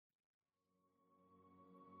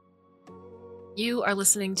You are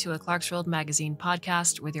listening to a Clarkesworld Magazine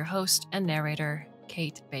podcast with your host and narrator,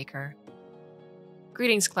 Kate Baker.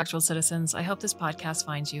 Greetings, Clarkesworld citizens. I hope this podcast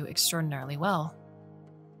finds you extraordinarily well.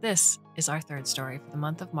 This is our third story for the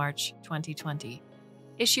month of March 2020,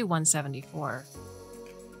 issue 174.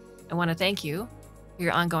 I want to thank you for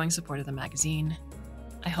your ongoing support of the magazine.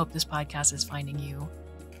 I hope this podcast is finding you,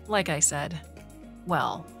 like I said,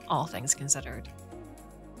 well, all things considered.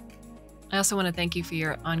 I also want to thank you for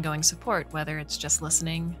your ongoing support, whether it's just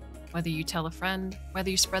listening, whether you tell a friend, whether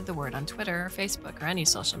you spread the word on Twitter or Facebook or any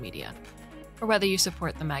social media, or whether you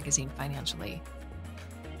support the magazine financially.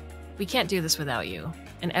 We can't do this without you,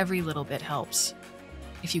 and every little bit helps.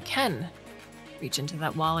 If you can reach into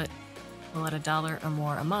that wallet, pull out $1 or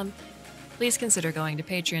more a month, please consider going to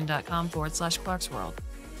patreon.com/Clarkesworld,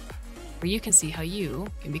 where you can see how you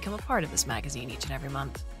can become a part of this magazine each and every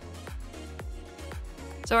month.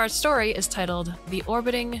 So our story is titled The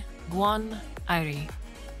Orbiting Guan Erye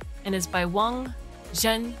and is by Wang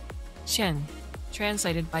Zhenzhen,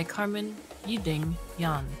 translated by Carmen Yiling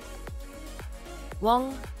Yan.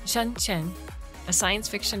 Wang Zhenzhen, a science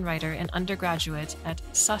fiction writer and undergraduate at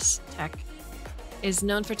SUS-Tech, is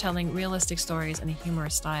known for telling realistic stories in a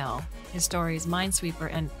humorous style. His stories Minesweeper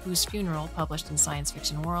and Whose Funeral, published in Science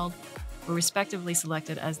Fiction World, were respectively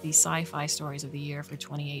selected as the sci-fi stories of the year for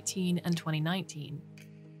 2018 and 2019.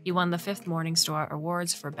 He won the 5th Morningstar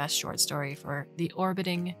Awards for Best Short Story for The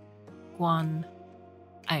Orbiting Guan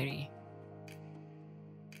Erye.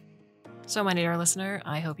 So, my dear listener,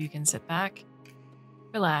 I hope you can sit back,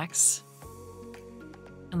 relax,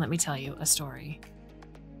 and let me tell you a story.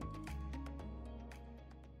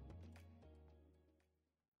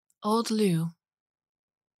 Old Lou,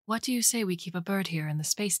 what do you say we keep a bird here in the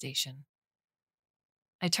space station?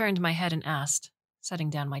 I turned my head and asked, setting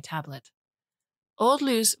down my tablet. Old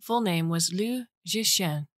Lou's full name was Liu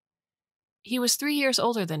Zhenzhen. He was 3 years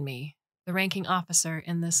older than me, the ranking officer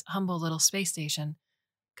in this humble little space station,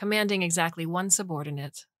 commanding exactly one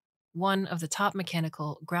subordinate, one of the top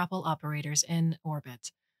mechanical grapple operators in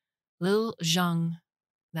orbit. Lil Zhang,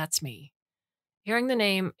 that's me. Hearing the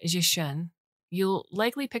name Zhenzhen, you'll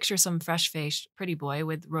likely picture some fresh-faced pretty boy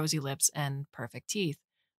with rosy lips and perfect teeth,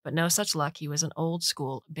 but no such luck. He was an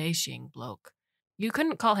old-school Beijing bloke. You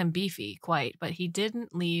couldn't call him beefy, quite, but he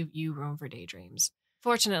didn't leave you room for daydreams.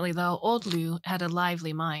 Fortunately, though, old Liu had a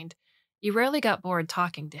lively mind. You rarely got bored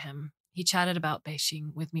talking to him. He chatted about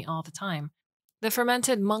Beijing with me all the time. The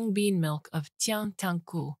fermented mung bean milk of Tian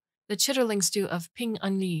Tangku, the chitterling stew of Ping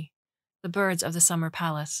Anli, the birds of the summer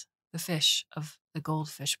palace, the fish of the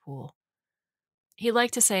goldfish pool. He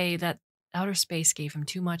liked to say that outer space gave him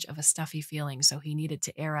too much of a stuffy feeling, so he needed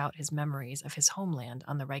to air out his memories of his homeland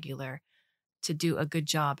on the regular to do a good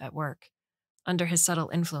job at work. Under his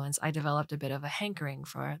subtle influence, I developed a bit of a hankering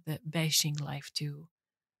for the Beijing life too.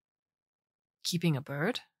 Keeping a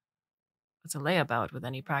bird? What's a layabout with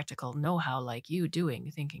any practical know-how like you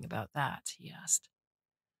thinking about that? He asked.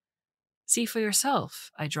 See for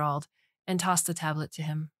yourself, I drawled, and tossed the tablet to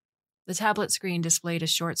him. The tablet screen displayed a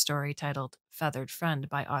short story titled Feathered Friend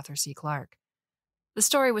by Arthur C. Clarke. The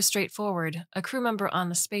story was straightforward. A crew member on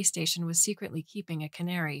the space station was secretly keeping a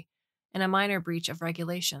canary, in a minor breach of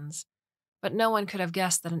regulations, but no one could have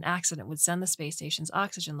guessed that an accident would send the space station's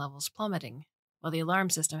oxygen levels plummeting, while the alarm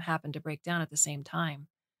system happened to break down at the same time.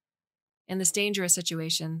 In this dangerous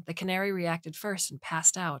situation, the canary reacted first and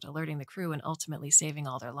passed out, alerting the crew and ultimately saving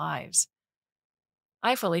all their lives.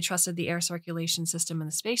 I fully trusted the air circulation system in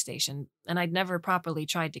the space station, and I'd never properly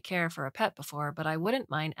tried to care for a pet before, but I wouldn't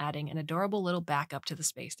mind adding an adorable little backup to the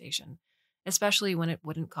space station, especially when it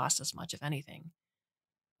wouldn't cost us much of anything.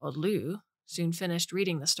 Old Liu soon finished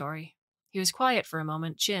reading the story. He was quiet for a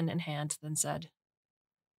moment, chin in hand, then said,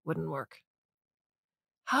 Wouldn't work.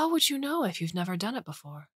 How would you know if you've never done it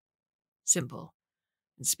before? Simple.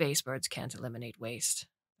 In space, birds can't eliminate waste.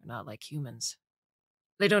 They're not like humans.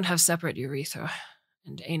 They don't have separate urethra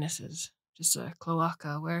and anuses, just a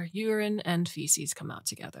cloaca where urine and feces come out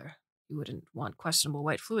together. You wouldn't want questionable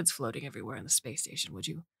white fluids floating everywhere in the space station, would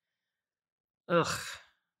you? Ugh.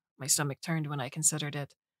 My stomach turned when I considered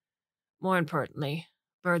it. More importantly,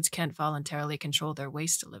 birds can't voluntarily control their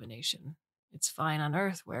waste elimination. It's fine on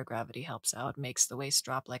Earth, where gravity helps out, makes the waste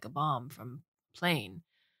drop like a bomb from plane.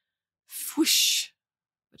 Whoosh!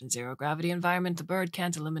 But in zero-gravity environment, the bird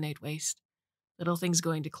can't eliminate waste. Little thing's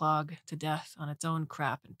going to clog to death on its own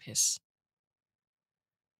crap and piss.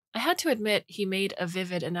 I had to admit he made a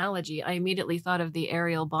vivid analogy. I immediately thought of the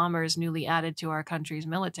aerial bombers newly added to our country's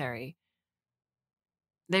military.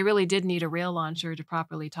 They really did need a rail launcher to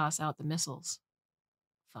properly toss out the missiles.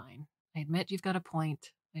 Fine. I admit you've got a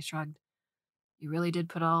point, I shrugged. You really did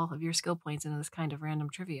put all of your skill points into this kind of random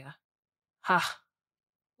trivia. Ha!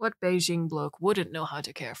 What Beijing bloke wouldn't know how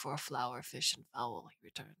to care for a flower, fish, and fowl, he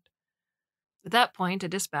returned. At that point, a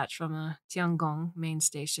dispatch from the Tiangong main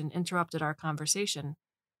station interrupted our conversation.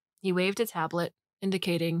 He waved a tablet,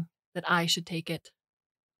 indicating that I should take it.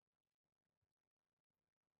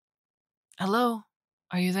 Hello?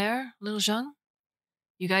 Are you there, little Zheng?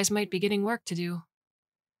 You guys might be getting work to do.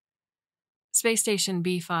 Space Station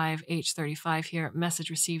B5H35 here. Message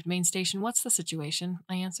received. Main station, what's the situation?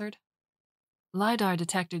 I answered. LiDAR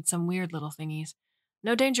detected some weird little thingies.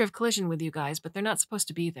 No danger of collision with you guys, but they're not supposed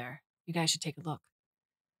to be there. You guys should take a look.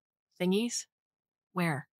 Thingies?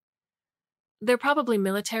 Where? They're probably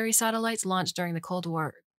military satellites launched during the Cold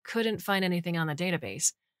War. Couldn't find anything on the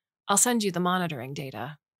database. I'll send you the monitoring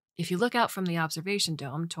data. If you look out from the observation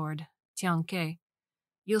dome toward Tiangke,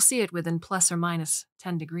 you'll see it within plus or minus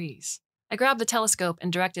 10 degrees. I grabbed the telescope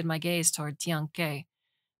and directed my gaze toward Tiangke,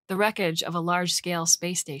 the wreckage of a large-scale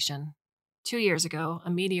space station. 2 years ago, a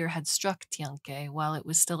meteor had struck Tiangke while it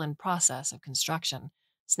was still in process of construction,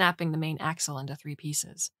 snapping the main axle into 3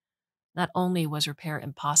 pieces. Not only was repair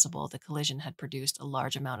impossible, the collision had produced a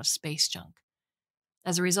large amount of space junk.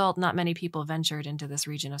 As a result, not many people ventured into this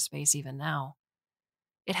region of space even now.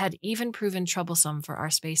 It had even proven troublesome for our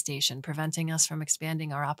space station, preventing us from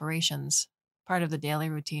expanding our operations. Part of the daily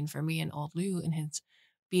routine for me and old Liu in his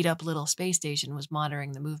beat-up little space station was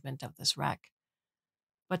monitoring the movement of this wreck.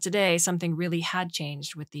 But today, something really had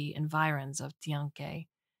changed with the environs of Tiangke.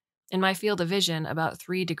 In my field of vision, about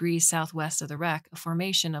 3 degrees southwest of the wreck, a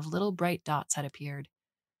formation of little bright dots had appeared.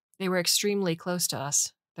 They were extremely close to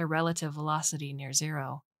us, their relative velocity near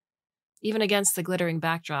 0. Even against the glittering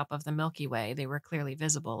backdrop of the Milky Way, they were clearly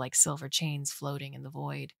visible like silver chains floating in the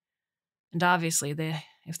void. And obviously,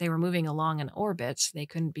 if they were moving along an orbit, they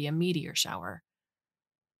couldn't be a meteor shower.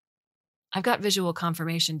 I've got visual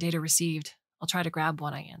confirmation, data received. I'll try to grab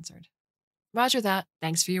one, I answered. Roger that.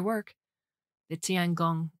 Thanks for your work. The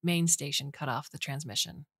Tiangong main station cut off the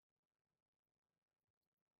transmission.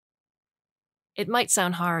 It might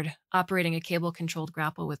sound hard, operating a cable-controlled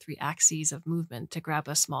grapple with 3 axes of movement to grab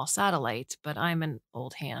a small satellite, but I'm an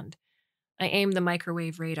old hand. I aimed the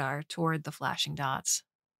microwave radar toward the flashing dots.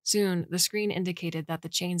 Soon, the screen indicated that the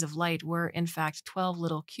chains of light were, in fact, 12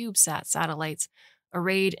 little CubeSat satellites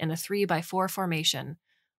arrayed in a 3x4 formation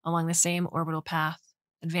along the same orbital path,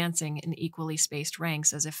 advancing in equally spaced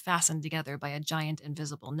ranks as if fastened together by a giant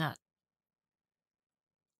invisible net.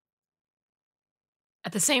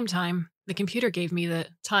 At the same time, the computer gave me the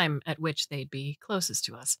time at which they'd be closest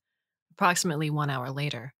to us, approximately 1 hour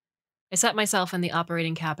later. I set myself in the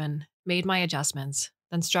operating cabin, made my adjustments,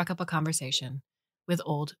 then struck up a conversation with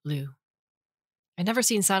old Liu. I'd never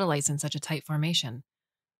seen satellites in such a tight formation.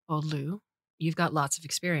 Old Liu, you've got lots of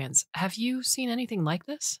experience. Have you seen anything like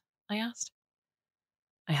this? I asked.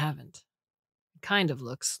 I haven't. It kind of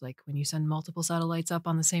looks like when you send multiple satellites up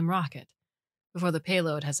on the same rocket, before the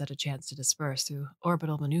payload has had a chance to disperse through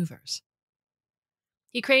orbital maneuvers.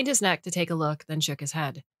 He craned his neck to take a look, then shook his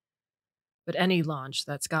head. But any launch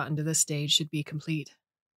that's gotten to this stage should be complete.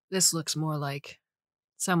 This looks more like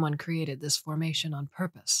someone created this formation on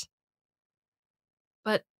purpose.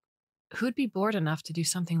 But who'd be bored enough to do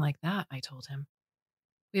something like that, I told him.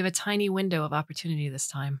 We have a tiny window of opportunity this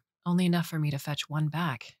time, only enough for me to fetch one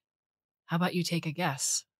back. How about you take a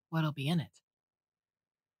guess what'll be in it?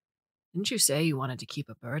 Didn't you say you wanted to keep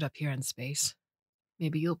a bird up here in space?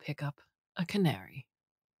 Maybe you'll pick up a canary.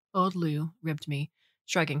 Old Liu ribbed me,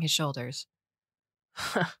 shrugging his shoulders.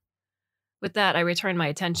 With that, I returned my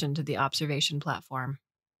attention to the observation platform.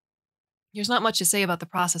 There's not much to say about the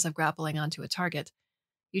process of grappling onto a target.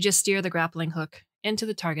 You just steer the grappling hook into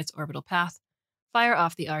the target's orbital path, fire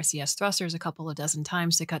off the RCS thrusters a couple of dozen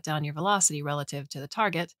times to cut down your velocity relative to the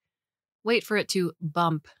target, wait for it to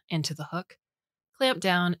bump into the hook, clamp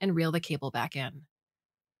down, and reel the cable back in.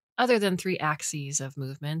 Other than 3 axes of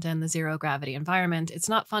movement and the zero-gravity environment, it's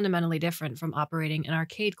not fundamentally different from operating an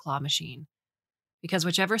arcade claw machine, because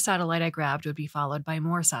whichever satellite I grabbed would be followed by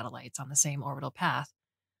more satellites on the same orbital path.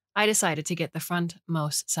 I decided to get the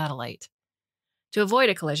frontmost satellite. To avoid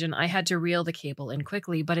a collision, I had to reel the cable in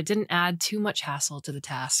quickly, but it didn't add too much hassle to the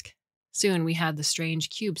task. Soon we had the strange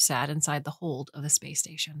CubeSat inside the hold of the space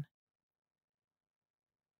station.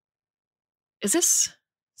 Is this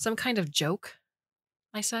some kind of joke?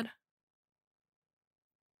 I said.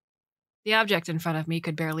 The object in front of me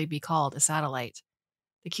could barely be called a satellite.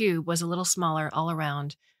 The cube was a little smaller all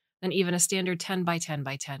around than even a standard 10 by 10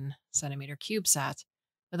 by 10 centimeter CubeSat,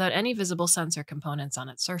 without any visible sensor components on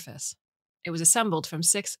its surface. It was assembled from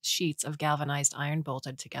 6 sheets of galvanized iron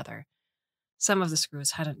bolted together. Some of the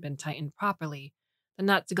screws hadn't been tightened properly, the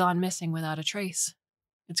nuts gone missing without a trace.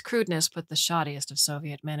 Its crudeness put the shoddiest of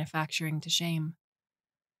Soviet manufacturing to shame.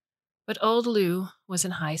 But old Liu was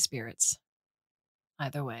in high spirits.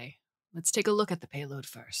 Either way, let's take a look at the payload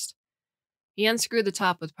first. He unscrewed the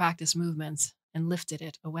top with practice movements and lifted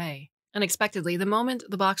it away. Unexpectedly, the moment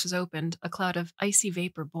the box was opened, a cloud of icy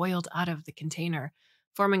vapor boiled out of the container,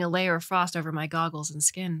 forming a layer of frost over my goggles and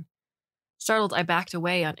skin. Startled, I backed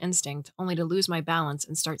away on instinct, only to lose my balance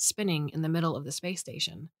and start spinning in the middle of the space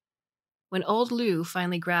station. When old Liu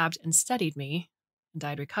finally grabbed and steadied me, and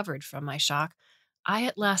I'd recovered from my shock, I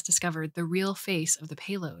at last discovered the real face of the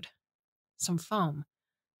payload. Some foam,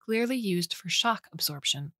 clearly used for shock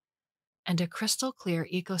absorption, and a crystal-clear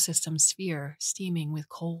ecosystem sphere steaming with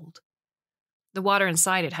cold. The water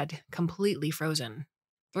inside it had completely frozen.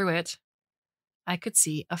 Through it, I could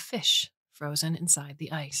see a fish frozen inside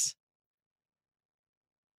the ice.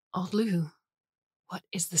 Old Liu, what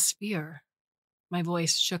is the sphere? My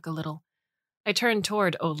voice shook a little. I turned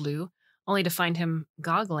toward old Liu, only to find him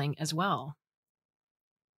goggling as well.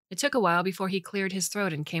 It took a while before he cleared his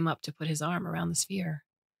throat and came up to put his arm around the sphere.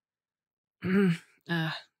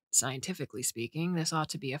 Scientifically speaking, this ought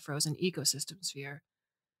to be a frozen ecosystem sphere.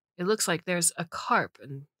 It looks like there's a carp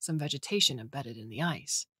and some vegetation embedded in the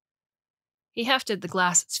ice. He hefted the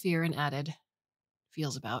glass sphere and added,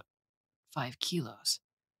 feels about 5 kilos.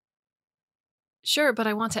 Sure, but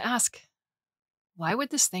I want to ask, why would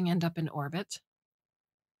this thing end up in orbit?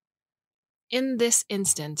 In this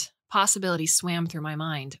instant, possibilities swam through my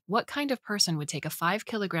mind. What kind of person would take a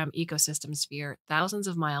 5-kilogram ecosystem sphere thousands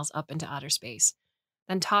of miles up into outer space,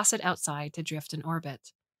 then toss it outside to drift in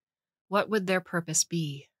orbit? What would their purpose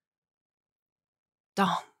be?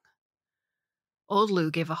 Dong! Old Liu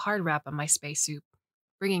gave a hard rap on my spacesuit,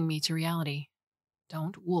 bringing me to reality.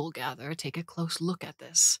 Don't wool gather, take a close look at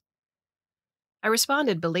this. I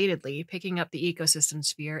responded belatedly, picking up the ecosystem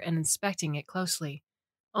sphere and inspecting it closely.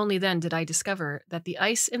 Only then did I discover that the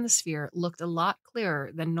ice in the sphere looked a lot clearer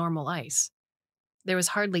than normal ice. There was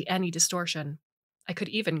hardly any distortion. I could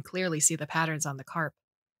even clearly see the patterns on the carp.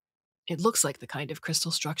 It looks like the kind of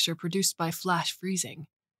crystal structure produced by flash freezing.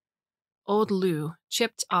 Old Liu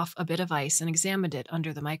chipped off a bit of ice and examined it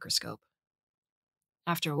under the microscope.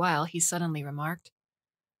 After a while, he suddenly remarked,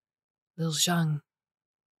 Lil Zhang,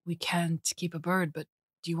 we can't keep a bird, but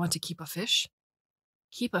do you want to keep a fish?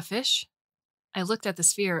 Keep a fish? I looked at the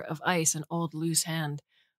sphere of ice in old Liu's hand,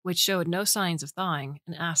 which showed no signs of thawing,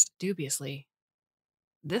 and asked dubiously,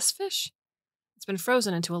 This fish? It's been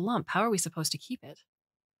frozen into a lump. How are we supposed to keep it?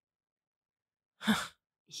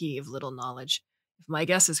 Ye of little knowledge. If my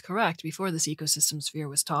guess is correct, before this ecosystem sphere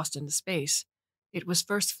was tossed into space, it was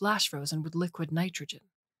first flash frozen with liquid nitrogen.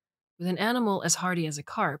 With an animal as hardy as a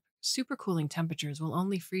carp, supercooling temperatures will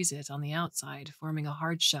only freeze it on the outside, forming a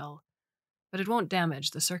hard shell, but it won't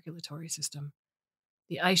damage the circulatory system.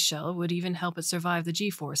 The ice shell would even help it survive the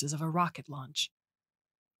G-forces of a rocket launch.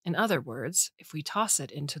 In other words, if we toss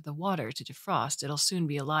it into the water to defrost, it'll soon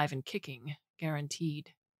be alive and kicking,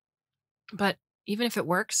 guaranteed. But even if it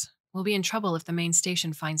works, we'll be in trouble if the main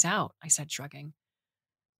station finds out, I said, shrugging.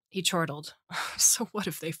 He chortled. So what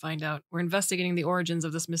if they find out? We're investigating the origins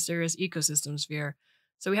of this mysterious ecosystem sphere,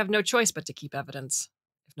 so we have no choice but to keep evidence.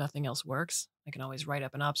 If nothing else works, I can always write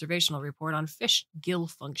up an observational report on fish gill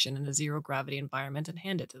function in a zero-gravity environment and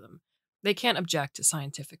hand it to them. They can't object to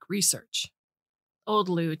scientific research. Old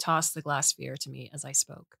Liu tossed the glass sphere to me as I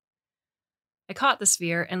spoke. I caught the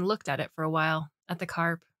sphere and looked at it for a while, at the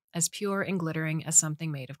carp, as pure and glittering as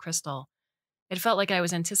something made of crystal. It felt like I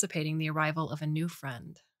was anticipating the arrival of a new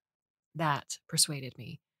friend. That persuaded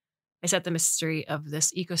me. I set the mystery of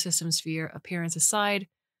this ecosystem sphere appearance aside,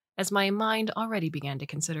 as my mind already began to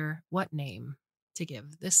consider what name to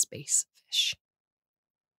give this space fish.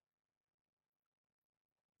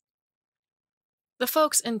 The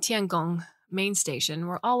folks in Tiangong main station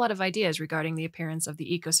were all out of ideas regarding the appearance of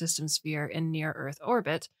the ecosystem sphere in near-Earth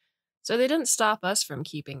orbit, so they didn't stop us from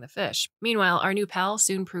keeping the fish. Meanwhile, our new pal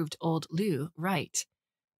soon proved old Liu right.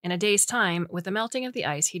 In a day's time, with the melting of the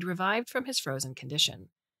ice, he'd revived from his frozen condition.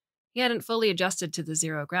 He hadn't fully adjusted to the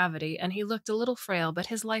zero gravity, and he looked a little frail, but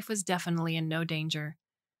his life was definitely in no danger.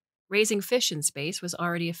 Raising fish in space was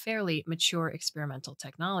already a fairly mature experimental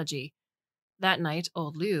technology. That night,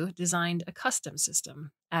 old Liu designed a custom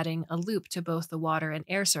system, adding a loop to both the water and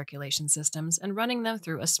air circulation systems and running them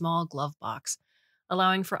through a small glove box,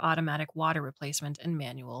 allowing for automatic water replacement and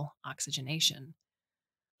manual oxygenation.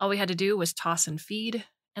 All we had to do was toss and feed,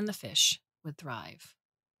 and the fish would thrive.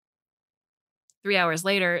 3 hours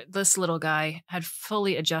later, this little guy had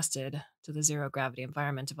fully adjusted to the zero-gravity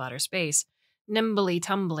environment of outer space, nimbly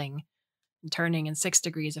tumbling. turning in 6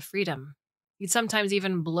 degrees of freedom. He'd sometimes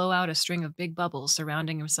even blow out a string of big bubbles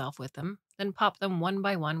surrounding himself with them, then pop them one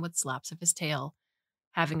by one with slaps of his tail,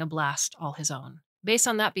 having a blast all his own. Based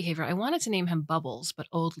on that behavior, I wanted to name him Bubbles, but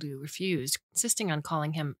old Lou refused, insisting on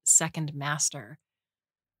calling him Second Master.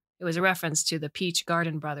 It was a reference to the Peach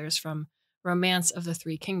Garden brothers from Romance of the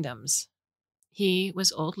Three Kingdoms. He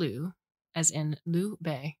was old Lou, as in Liu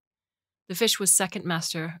Bei. The fish was Second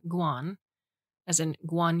Master Guan, as in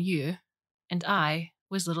Guan Yu, and I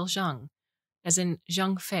was Little Zhang, as in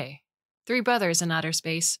Zhang Fei. 3 brothers in outer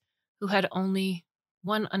space who had only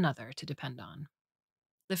one another to depend on.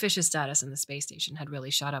 The fish's status in the space station had really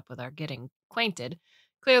shot up with our getting acquainted,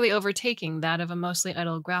 clearly overtaking that of a mostly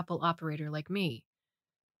idle grapple operator like me.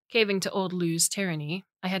 Caving to old Lou's tyranny,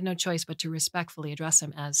 I had no choice but to respectfully address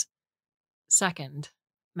him as Second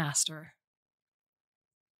Master.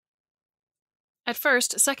 At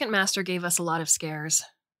first, Second Master gave us a lot of scares.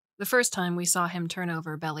 The first time we saw him turn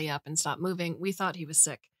over belly up and stop moving, we thought he was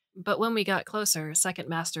sick. But when we got closer, Second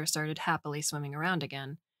Master started happily swimming around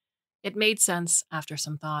again. It made sense after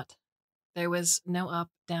some thought. There was no up,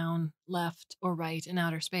 down, left, or right in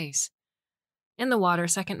outer space. In the water,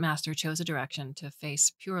 Second Master chose a direction to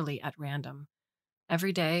face purely at random.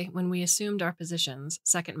 Every day, when we assumed our positions,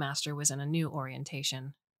 Second Master was in a new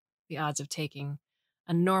orientation. The odds of taking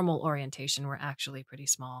a normal orientation were actually pretty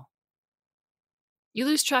small. You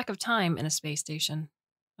lose track of time in a space station.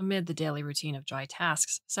 Amid the daily routine of dry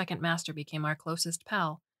tasks, Second Master became our closest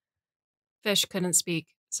pal. Fish couldn't speak.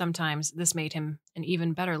 Sometimes this made him an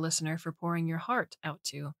even better listener for pouring your heart out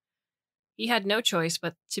to. He had no choice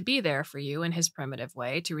but to be there for you in his primitive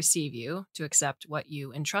way, to receive you, to accept what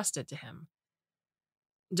you entrusted to him.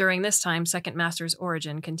 During this time, Second Master's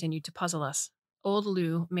origin continued to puzzle us. Old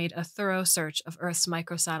Lou made a thorough search of Earth's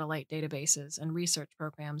microsatellite databases and research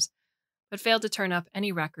programs, but failed to turn up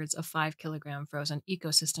any records of 5-kilogram frozen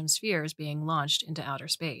ecosystem spheres being launched into outer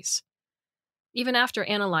space. Even after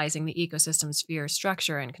analyzing the ecosystem sphere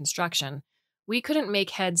structure and construction, we couldn't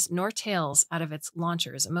make heads nor tails out of its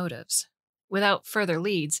launcher's motives. Without further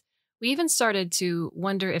leads, we even started to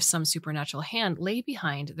wonder if some supernatural hand lay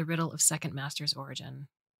behind the riddle of Second Master's origin.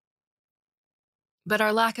 But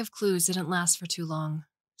our lack of clues didn't last for too long.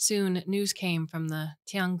 Soon, news came from the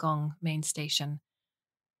Tiangong main station.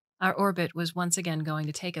 Our orbit was once again going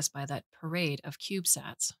to take us by that parade of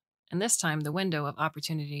CubeSats, and this time the window of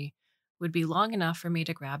opportunity would be long enough for me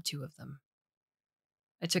to grab 2 of them.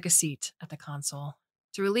 I took a seat at the console.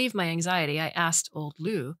 To relieve my anxiety, I asked old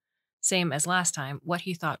Lou, same as last time, what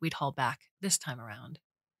he thought we'd haul back this time around.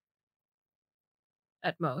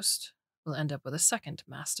 At most, we'll end up with a second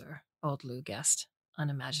master, old Lou guessed,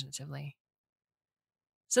 unimaginatively.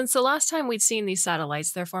 Since the last time we'd seen these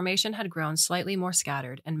satellites, their formation had grown slightly more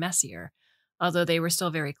scattered and messier, although they were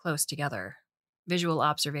still very close together. Visual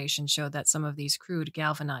observation showed that some of these crude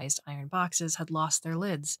galvanized iron boxes had lost their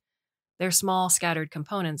lids. Their small, scattered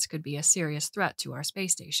components could be a serious threat to our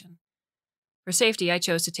space station. For safety, I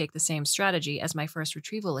chose to take the same strategy as my first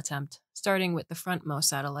retrieval attempt, starting with the frontmost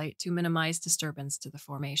satellite to minimize disturbance to the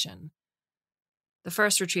formation. The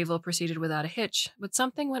first retrieval proceeded without a hitch, but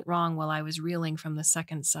something went wrong while I was reeling from the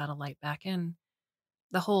second satellite back in.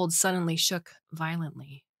 The hold suddenly shook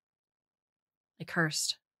violently. I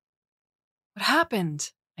cursed. "What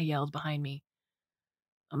happened?" I yelled behind me.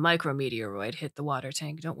 "A micrometeoroid hit the water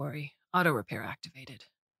tank, don't worry. Auto repair activated,"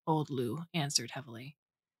 old Lou answered heavily.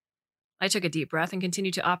 I took a deep breath and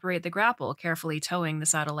continued to operate the grapple, carefully towing the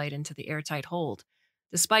satellite into the airtight hold.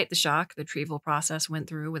 Despite the shock, the retrieval process went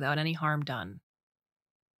through without any harm done.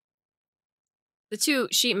 The 2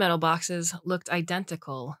 sheet metal boxes looked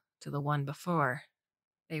identical to the one before.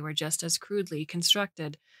 They were just as crudely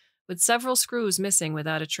constructed, with several screws missing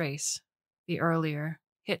without a trace. The earlier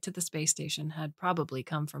hit to the space station had probably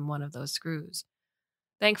come from one of those screws.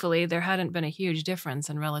 Thankfully, there hadn't been a huge difference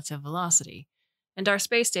in relative velocity, and our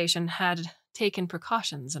space station had taken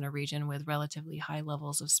precautions in a region with relatively high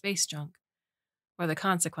levels of space junk, where the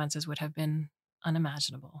consequences would have been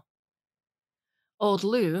unimaginable. Old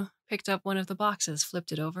Lou picked up one of the boxes,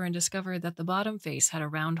 flipped it over, and discovered that the bottom face had a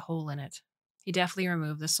round hole in it. He deftly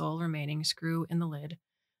removed the sole remaining screw in the lid,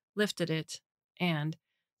 lifted it, and,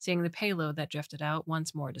 seeing the payload that drifted out,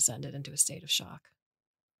 once more descended into a state of shock.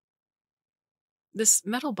 This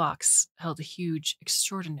metal box held a huge,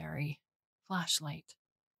 extraordinary flashlight.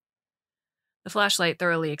 The flashlight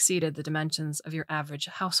thoroughly exceeded the dimensions of your average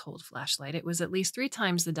household flashlight. It was at least 3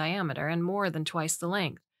 times the diameter and more than twice the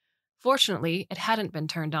length. Fortunately, it hadn't been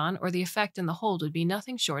turned on, or the effect in the hold would be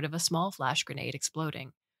nothing short of a small flash grenade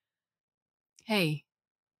exploding. "Hey,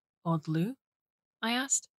 old Lou?" I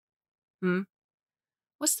asked. "Hmm?"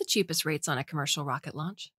 What's the cheapest rates on a commercial rocket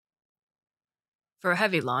launch? For a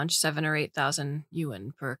heavy launch, 7 or 8,000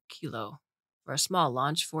 yuan per kilo. For a small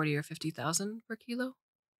launch, 40 or 50,000 per kilo.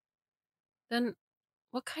 Then,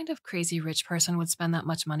 what kind of crazy rich person would spend that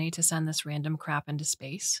much money to send this random crap into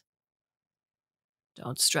space?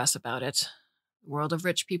 Don't stress about it. The world of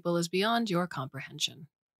rich people is beyond your comprehension.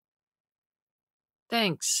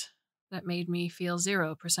 Thanks. That made me feel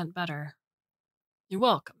 0% better. You're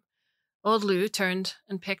welcome. Old Liu turned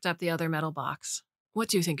and picked up the other metal box. What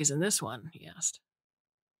do you think is in this one? He asked.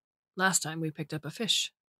 Last time we picked up a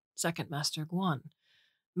fish. Second Master Guan.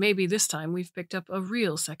 Maybe this time we've picked up a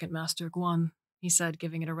real Second Master Guan, he said,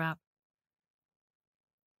 giving it a wrap.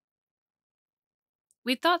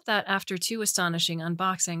 We'd thought that after 2 astonishing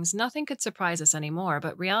unboxings, nothing could surprise us anymore,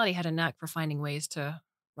 but reality had a knack for finding ways to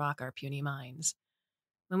rock our puny minds.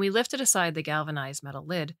 When we lifted aside the galvanized metal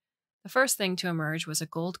lid, the first thing to emerge was a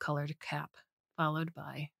gold-colored cap, followed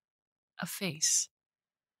by a face.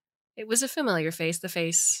 It was a familiar face,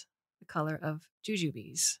 the color of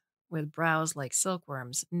jujubes, with brows like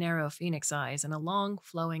silkworms, narrow phoenix eyes, and a long,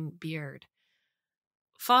 flowing beard.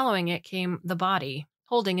 Following it came the body,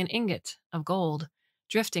 holding an ingot of gold,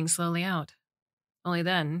 drifting slowly out. Only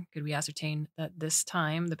then could we ascertain that this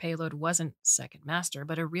time the payload wasn't Second Master,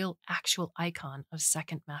 but a real actual icon of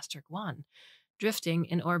Second Master Guan, drifting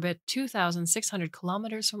in orbit 2,600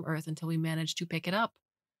 kilometers from Earth until we managed to pick it up.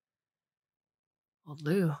 Old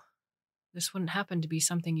Liu, this wouldn't happen to be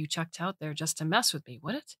something you chucked out there just to mess with me,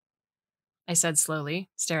 would it? I said slowly,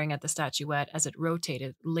 staring at the statuette as it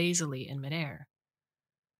rotated lazily in midair.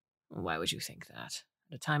 Why would you think that,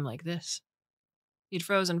 at a time like this? He'd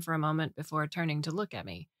frozen for a moment before turning to look at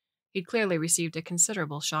me. He'd clearly received a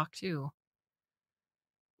considerable shock, too.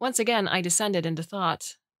 Once again, I descended into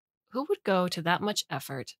thought. Who would go to that much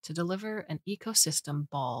effort to deliver an ecosystem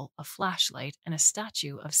ball, a flashlight, and a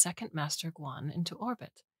statue of Second Master Guan into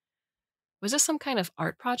orbit? Was this some kind of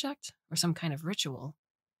art project or some kind of ritual?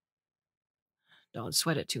 Don't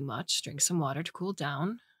sweat it too much. Drink some water to cool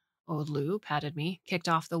down. Old Liu patted me, kicked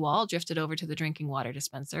off the wall, drifted over to the drinking water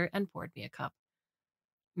dispenser, and poured me a cup.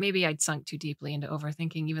 Maybe I'd sunk too deeply into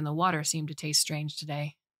overthinking. Even the water seemed to taste strange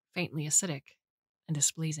today, faintly acidic and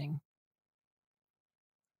displeasing.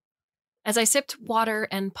 As I sipped water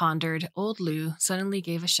and pondered, old Liu suddenly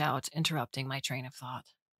gave a shout, interrupting my train of thought.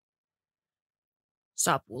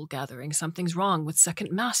 Stop wool gathering. Something's wrong with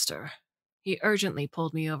Second Master. He urgently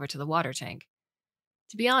pulled me over to the water tank.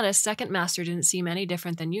 To be honest, Second Master didn't seem any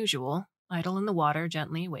different than usual, idle in the water,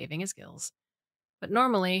 gently waving his gills. But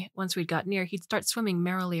normally, once we'd got near, he'd start swimming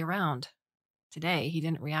merrily around. Today, he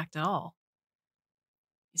didn't react at all.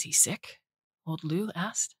 Is he sick? Old Liu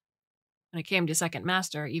asked. When it came to Second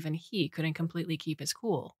Master, even he couldn't completely keep his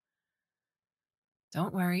cool.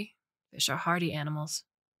 Don't worry, fish are hardy animals.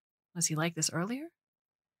 Was he like this earlier?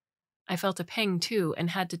 I felt a pang, too, and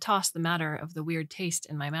had to toss the matter of the weird taste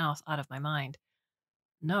in my mouth out of my mind.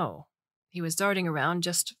 No, he was darting around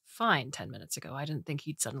just fine 10 minutes ago. I didn't think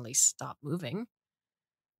he'd suddenly stop moving.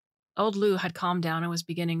 Old Liu had calmed down and was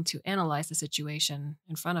beginning to analyze the situation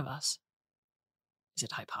in front of us. Is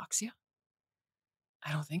it hypoxia?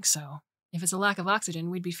 I don't think so. If it's a lack of oxygen,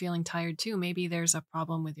 we'd be feeling tired too. Maybe there's a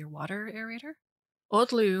problem with your water aerator?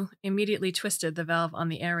 Old Liu immediately twisted the valve on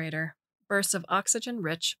the aerator. Bursts of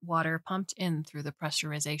oxygen-rich water pumped in through the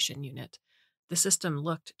pressurization unit. The system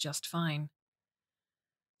looked just fine.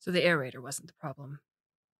 So the aerator wasn't the problem.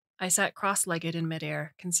 I sat cross-legged in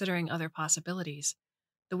midair, considering other possibilities.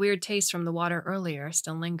 The weird taste from the water earlier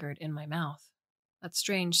still lingered in my mouth. That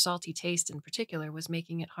strange, salty taste in particular was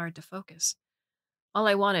making it hard to focus. All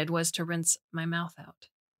I wanted was to rinse my mouth out.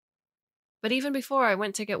 But even before I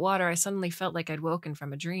went to get water, I suddenly felt like I'd woken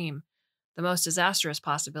from a dream. The most disastrous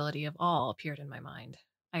possibility of all appeared in my mind.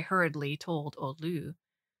 I hurriedly told old Liu,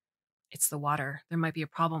 "It's the water. There might be a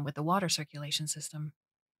problem with the water circulation system."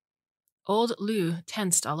 Old Liu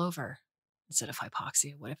tensed all over. Instead of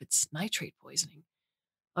hypoxia, what if it's nitrate poisoning?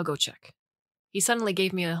 I'll go check. He suddenly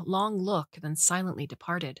gave me a long look, then silently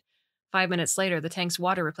departed. 5 minutes later, the tank's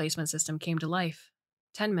water replacement system came to life.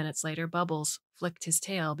 10 minutes later, Bubbles flicked his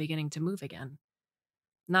tail, beginning to move again.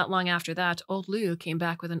 Not long after that, old Liu came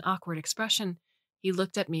back with an awkward expression. He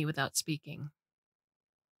looked at me without speaking.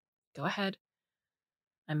 Go ahead.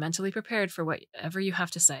 I'm mentally prepared for whatever you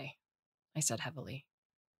have to say, I said heavily.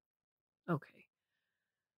 Okay.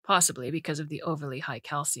 Possibly because of the overly high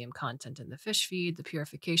calcium content in the fish feed, the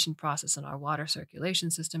purification process in our water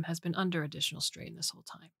circulation system has been under additional strain this whole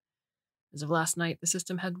time. As of last night, the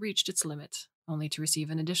system had reached its limit, only to receive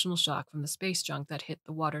an additional shock from the space junk that hit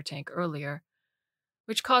the water tank earlier,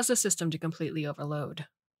 which caused the system to completely overload.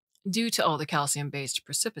 Due to all the calcium-based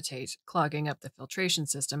precipitate clogging up the filtration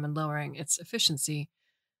system and lowering its efficiency,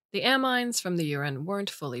 the amines from the urine weren't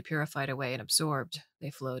fully purified away and absorbed.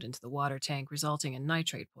 They flowed into the water tank, resulting in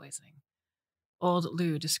nitrate poisoning. Old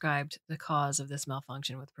Liu described the cause of this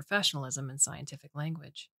malfunction with professionalism and scientific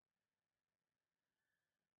language.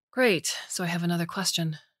 Great, so I have another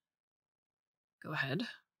question. Go ahead.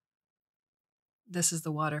 This is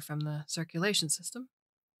the water from the circulation system?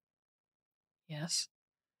 Yes.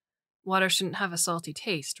 Water shouldn't have a salty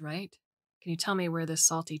taste, right? Can you tell me where this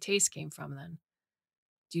salty taste came from then?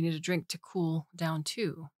 Do you need a drink to cool down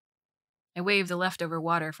too? I waved the leftover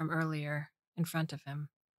water from earlier in front of him.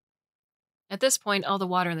 At this point, all the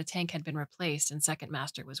water in the tank had been replaced, and Second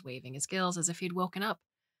Master was waving his gills as if he'd woken up.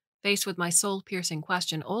 Faced with my soul-piercing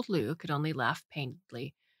question, old Liu could only laugh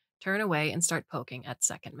painedly, turn away, and start poking at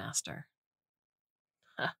Second Master.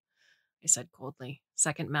 Huh, I said coldly.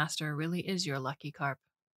 Second Master really is your lucky carp.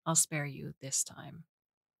 I'll spare you this time.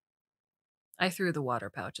 I threw the water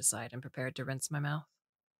pouch aside and prepared to rinse my mouth.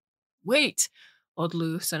 Wait! Old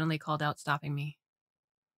Liu suddenly called out, stopping me.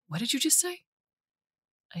 What did you just say?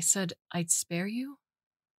 I said I'd spare you?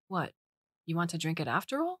 What? You want to drink it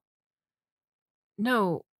after all?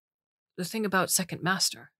 No, the thing about Second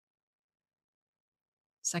Master.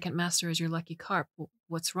 Second Master is your lucky carp.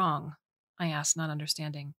 What's wrong? I asked, not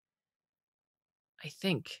understanding. I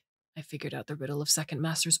think I figured out the riddle of Second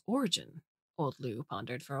Master's origin. Old Liu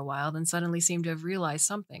pondered for a while, then suddenly seemed to have realized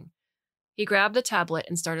something. He grabbed a tablet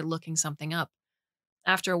and started looking something up.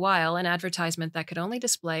 After a while, an advertisement that could only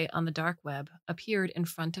display on the dark web appeared in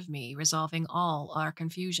front of me, resolving all our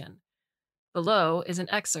confusion. Below is an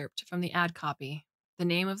excerpt from the ad copy. The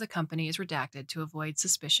name of the company is redacted to avoid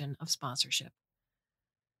suspicion of sponsorship.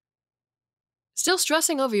 Still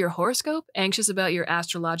stressing over your horoscope? Anxious about your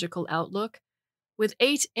astrological outlook? With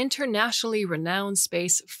 8 internationally renowned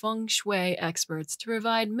space feng shui experts to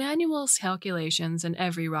provide manual calculations and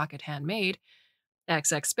every rocket handmade,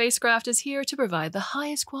 XX Spacecraft is here to provide the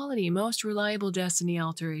highest quality, most reliable destiny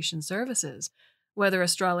alteration services. Whether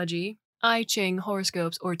astrology, I Ching,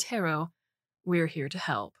 horoscopes, or tarot, we're here to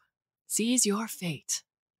help. Seize your fate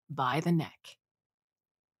by the neck.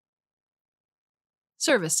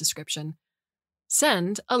 Service description.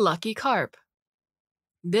 Send a lucky carp.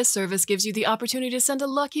 This service gives you the opportunity to send a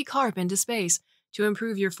lucky carp into space to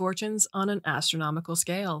improve your fortunes on an astronomical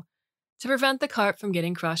scale. To prevent the carp from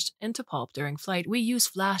getting crushed into pulp during flight, we use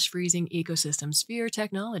flash-freezing ecosystem sphere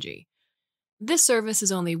technology. This service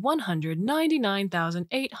is only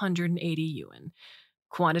 199,880 yuan.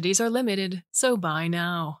 Quantities are limited, so buy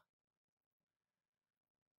now.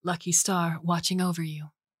 Lucky star watching over you.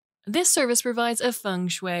 This service provides a feng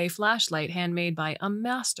shui flashlight handmade by a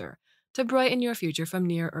master to brighten your future from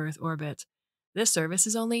near-Earth orbit. This service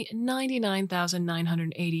is only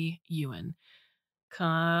 99,980 yuan.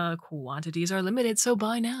 Quantities are limited, so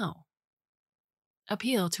buy now.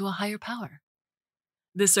 Appeal to a higher power.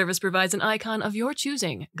 This service provides an icon of your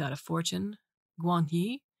choosing, God of Fortune, Guan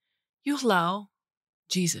Yi, Yu Lao,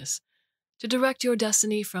 Jesus, to direct your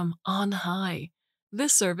destiny from on high.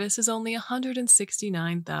 This service is only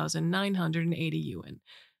 169,980 yuan.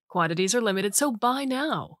 Quantities are limited, so buy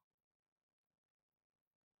now.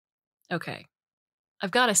 Okay.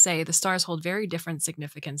 I've got to say, the stars hold very different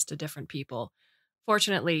significance to different people.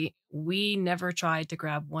 Fortunately, we never tried to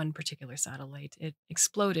grab one particular satellite. It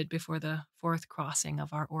exploded before the 4th crossing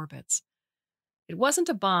of our orbits. It wasn't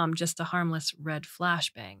a bomb, just a harmless red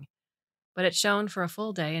flashbang, but it shone for a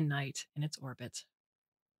full day and night in its orbit.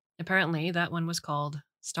 Apparently, that one was called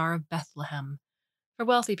Star of Bethlehem, for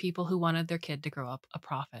wealthy people who wanted their kid to grow up a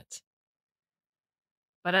prophet.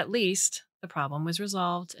 But at least the problem was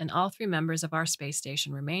resolved, and all 3 members of our space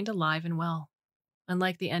station remained alive and well.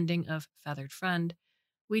 Unlike the ending of Feathered Friend,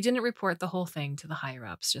 we didn't report the whole thing to the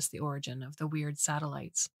higher-ups, just the origin of the weird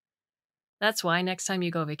satellites. That's why next time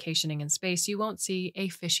you go vacationing in space, you won't see a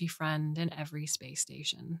fishy friend in every space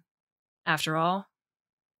station. After all,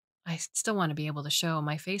 I still want to be able to show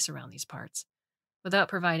my face around these parts, without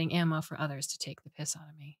providing ammo for others to take the piss out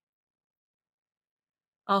of me.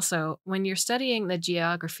 Also, when you're studying the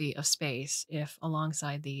geography of space, if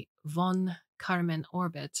alongside the von Karman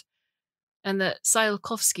orbit, and the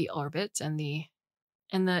Tsiolkovsky orbit, and the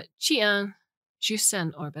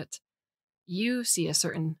Qian-Jussen orbit, you see a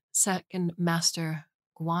certain Second Master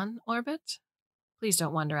Guan orbit? Please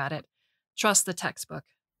don't wonder at it. Trust the textbook.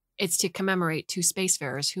 It's to commemorate 2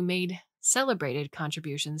 spacefarers who made celebrated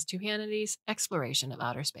contributions to humanity's exploration of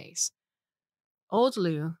outer space. Old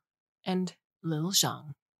Liu and Lil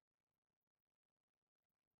Zhang.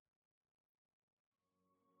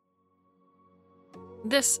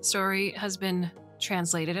 This story has been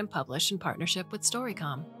translated and published in partnership with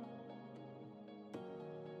Storycom.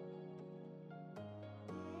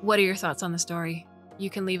 What are your thoughts on the story? You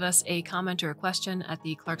can leave us a comment or a question at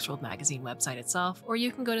the Clarkesworld Magazine website itself, or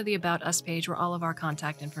you can go to the About Us page where all of our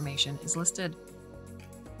contact information is listed.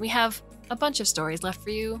 We have a bunch of stories left for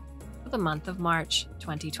you for the month of March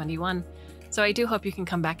 2021, so I do hope you can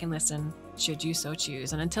come back and listen, should you so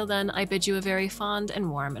choose. And until then, I bid you a very fond and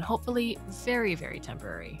warm and hopefully very, very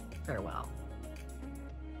temporary farewell.